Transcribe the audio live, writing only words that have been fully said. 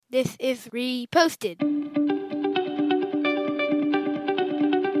This is reposted.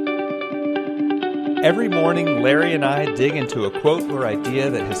 Every morning, Larry and I dig into a quote or idea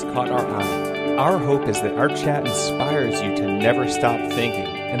that has caught our eye. Our hope is that our chat inspires you to never stop thinking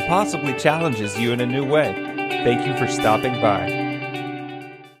and possibly challenges you in a new way. Thank you for stopping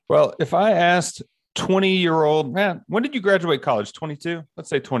by. Well, if I asked 20-year-old, man, when did you graduate college? 22? Let's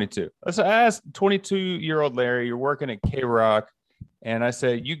say 22. Let's ask 22-year-old Larry, you're working at K-Rock, and I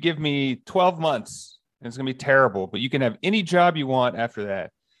say, you give me 12 months, and it's going to be terrible, but you can have any job you want after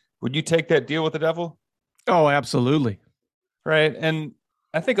that. Would you take that deal with the devil? Oh, absolutely. Right. And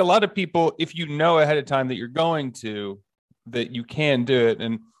I think a lot of people, if you know ahead of time that you're going to, that you can do it.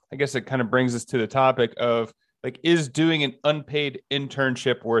 And I guess it kind of brings us to the topic of, like, is doing an unpaid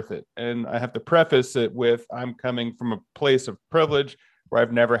internship worth it? And I have to preface it with, I'm coming from a place of privilege where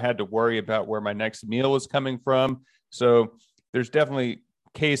I've never had to worry about where my next meal is coming from. So there's definitely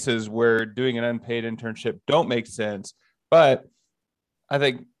cases where doing an unpaid internship don't make sense. But I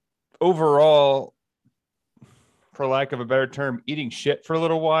think overall, for lack of a better term, eating shit for a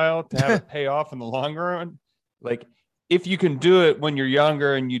little while to have it pay off in the long run, like, if you can do it when you're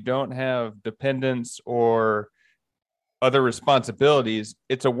younger and you don't have dependents or other responsibilities,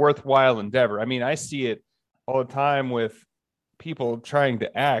 it's a worthwhile endeavor. I mean, I see it all the time with people trying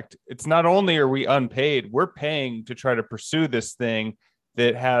to act. It's not only are we unpaid, we're paying to try to pursue this thing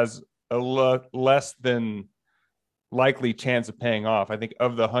that has a less than likely chance of paying off. I think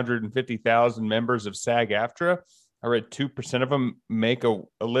of the 150,000 members of SAG-AFTRA, I read 2% of them make a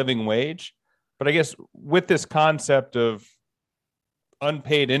living wage. But I guess with this concept of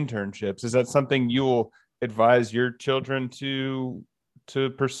unpaid internships, is that something you will advise your children to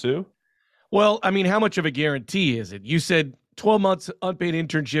pursue? Well, I mean, how much of a guarantee is it? You said 12 months unpaid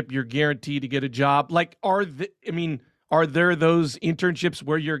internship, you're guaranteed to get a job. Like, are there those internships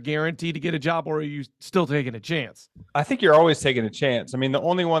where you're guaranteed to get a job, or are you still taking a chance? I think you're always taking a chance. I mean, the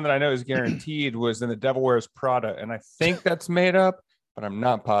only one that I know is guaranteed was in The Devil Wears Prada, and I think that's made up, but I'm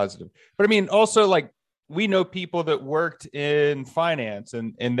not positive. But I mean, also, like, we know people that worked in finance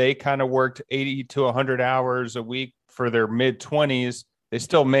and they kind of worked 80 to 100 hours a week for their mid-20s. They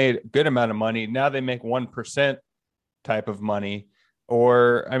still made a good amount of money. Now they make 1% type of money.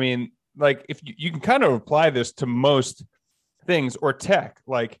 Or, I mean, like, if you can kind of apply this to most things, or tech,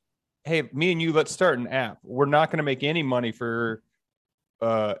 like, hey, me and you, let's start an app. We're not going to make any money for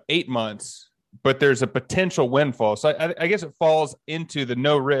 8 months, but there's a potential windfall. So I guess it falls into the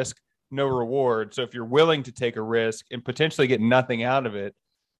no risk, no reward. So if you're willing to take a risk and potentially get nothing out of it,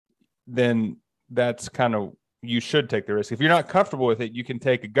 then that's kind of, you should take the risk. If you're not comfortable with it, you can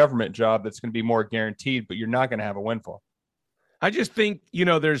take a government job that's going to be more guaranteed, but you're not going to have a windfall. I just think,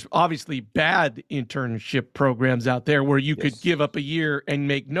 there's obviously bad internship programs out there where you could give up a year and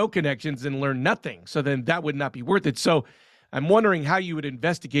make no connections and learn nothing. So then that would not be worth it. So I'm wondering how you would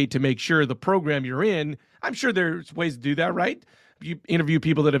investigate to make sure the program you're in, I'm sure there's ways to do that, right? You interview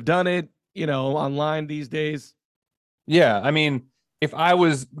people that have done it, online these days. Yeah. I mean, if I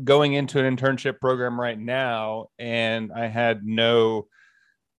was going into an internship program right now and I had no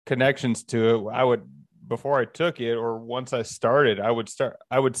connections to it, I would, before I took it, or once I started, I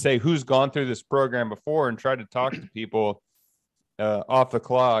would say who's gone through this program before and try to talk to people off the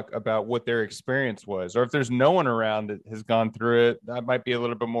clock about what their experience was. Or if there's no one around that has gone through it, that might be a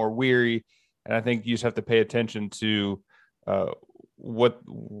little bit more weary. And I think you just have to pay attention to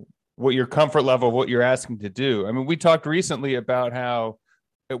what your comfort level, what you're asking to do. I mean, we talked recently about how,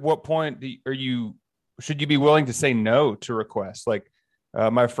 at what point should you be willing to say no to requests? Like,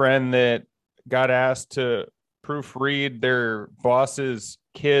 my friend that got asked to proofread their boss's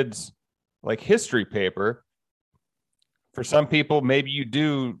kids' like history paper. For some people, maybe you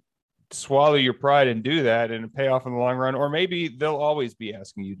do swallow your pride and do that and pay off in the long run, or maybe they'll always be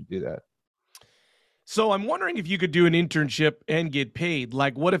asking you to do that. So I'm wondering if you could do an internship and get paid.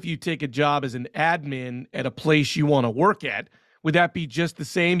 Like, what if you take a job as an admin at a place you want to work at? Would that be just the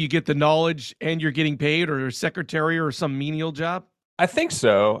same? You get the knowledge and you're getting paid, or a secretary or some menial job? I think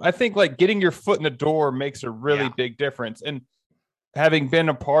so. I think, like, getting your foot in the door makes a really big difference. And having been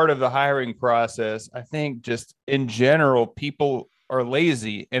a part of the hiring process, I think just in general, people are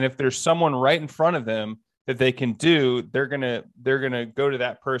lazy. And if there's someone right in front of them that they can do, they're going to go to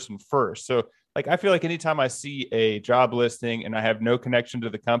that person first. So, like, I feel like anytime I see a job listing and I have no connection to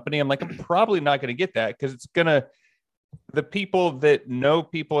the company, I'm like, I'm probably not going to get that, because the people that know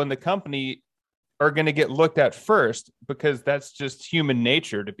people in the company are going to get looked at first, because that's just human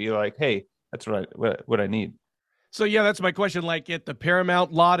nature to be like, hey, that's what I need. So yeah, that's my question. Like at the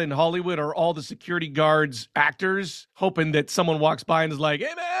Paramount lot in Hollywood, are all the security guards actors hoping that someone walks by and is like,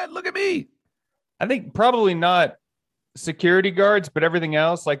 "Hey man, look at me"? I think probably not security guards, but everything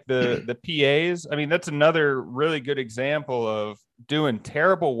else, like the PAs. I mean, that's another really good example of doing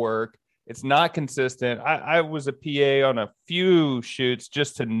terrible work. It's not consistent. I was a PA on a few shoots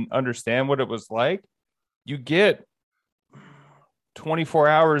just to understand what it was like. You get 24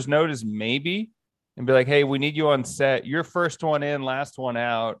 hours notice maybe, and be like, hey, we need you on set. You're first one in, last one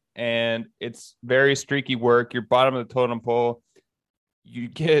out. And it's very streaky work. You're bottom of the totem pole. You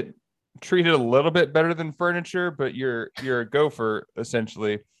get treated a little bit better than furniture, but you're a gopher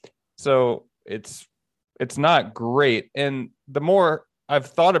essentially. So it's not great. And the more I've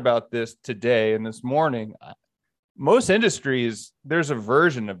thought about this today and this morning, most industries, there's a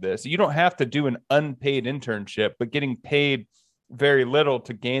version of this. You don't have to do an unpaid internship, but getting paid very little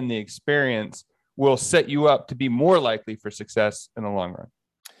to gain the experience will set you up to be more likely for success in the long run.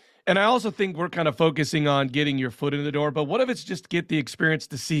 And I also think we're kind of focusing on getting your foot in the door, but what if it's just get the experience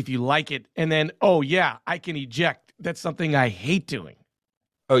to see if you like it? And then, oh yeah, I can eject. That's something I hate doing.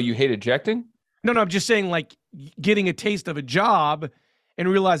 Oh, you hate ejecting? No, I'm just saying like getting a taste of a job and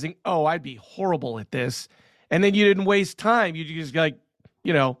realizing, oh, I'd be horrible at this. And then you didn't waste time. You just like,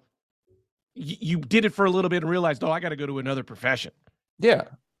 you know, you did it for a little bit and realized, oh, I got to go to another profession. Yeah.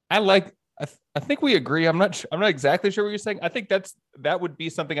 I think we agree. I'm not exactly sure what you're saying. I think that would be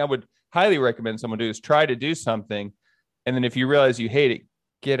something I would highly recommend someone do, is try to do something. And then if you realize you hate it,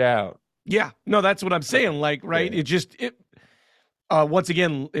 get out. Yeah, no, that's what I'm saying. Like, right. Yeah. Once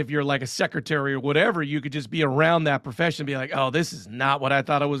again, if you're like a secretary or whatever, you could just be around that profession and be like, oh, this is not what I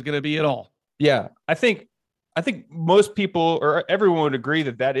thought it was going to be at all. Yeah. I think most people or everyone would agree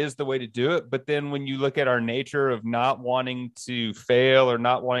that is the way to do it. But then when you look at our nature of not wanting to fail or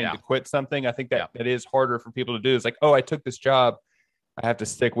not wanting to quit something, I think that is harder for people to do. It's like, oh, I took this job, I have to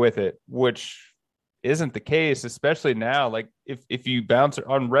stick with it, which isn't the case, especially now. Like if you bounce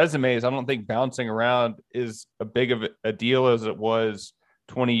on resumes, I don't think bouncing around is a big of a deal as it was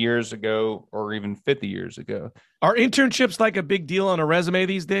 20 years ago or even 50 years ago. Are internships like a big deal on a resume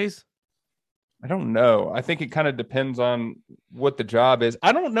these days? I don't know. I think it kind of depends on what the job is.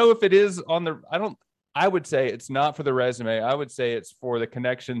 I don't know if it is I would say it's not for the resume. I would say it's for the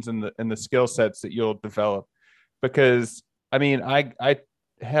connections and the skill sets that you'll develop. Because I mean, I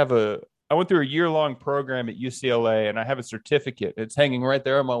went through a year-long program at UCLA and I have a certificate. It's hanging right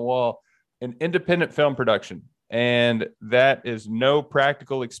there on my wall in independent film production. And that is no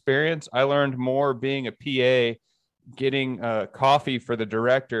practical experience. I learned more being a PA getting coffee for the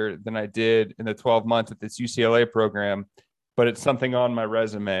director than I did in the 12 months at this UCLA program, but it's something on my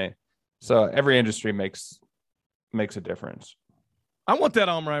resume. So every industry makes a difference. I want that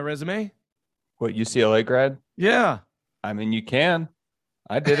on my resume. What, UCLA grad? Yeah. I mean, you can.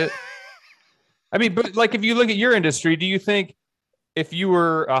 I did it. I mean, but like if you look at your industry, do you think if you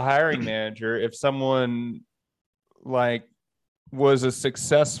were a hiring manager, if someone like ran a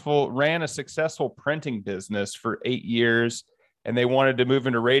successful printing business for 8 years and they wanted to move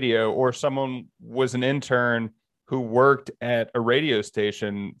into radio, or someone was an intern who worked at a radio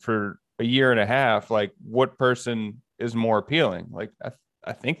station for a year and a half, like what person is more appealing? Like,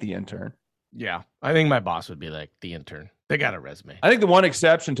 I think the intern. Yeah. I think my boss would be like the intern. They got a resume. I think the one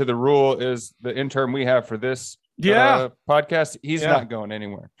exception to the rule is the intern we have for this podcast. He's not going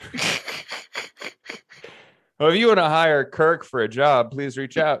anywhere. Well, if you want to hire Kirk for a job, please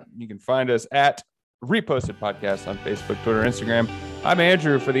reach out. You can find us at Reposted Podcast on Facebook, Twitter, Instagram. I'm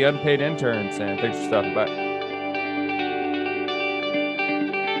Andrew for the Unpaid Interns, and thanks for stopping by.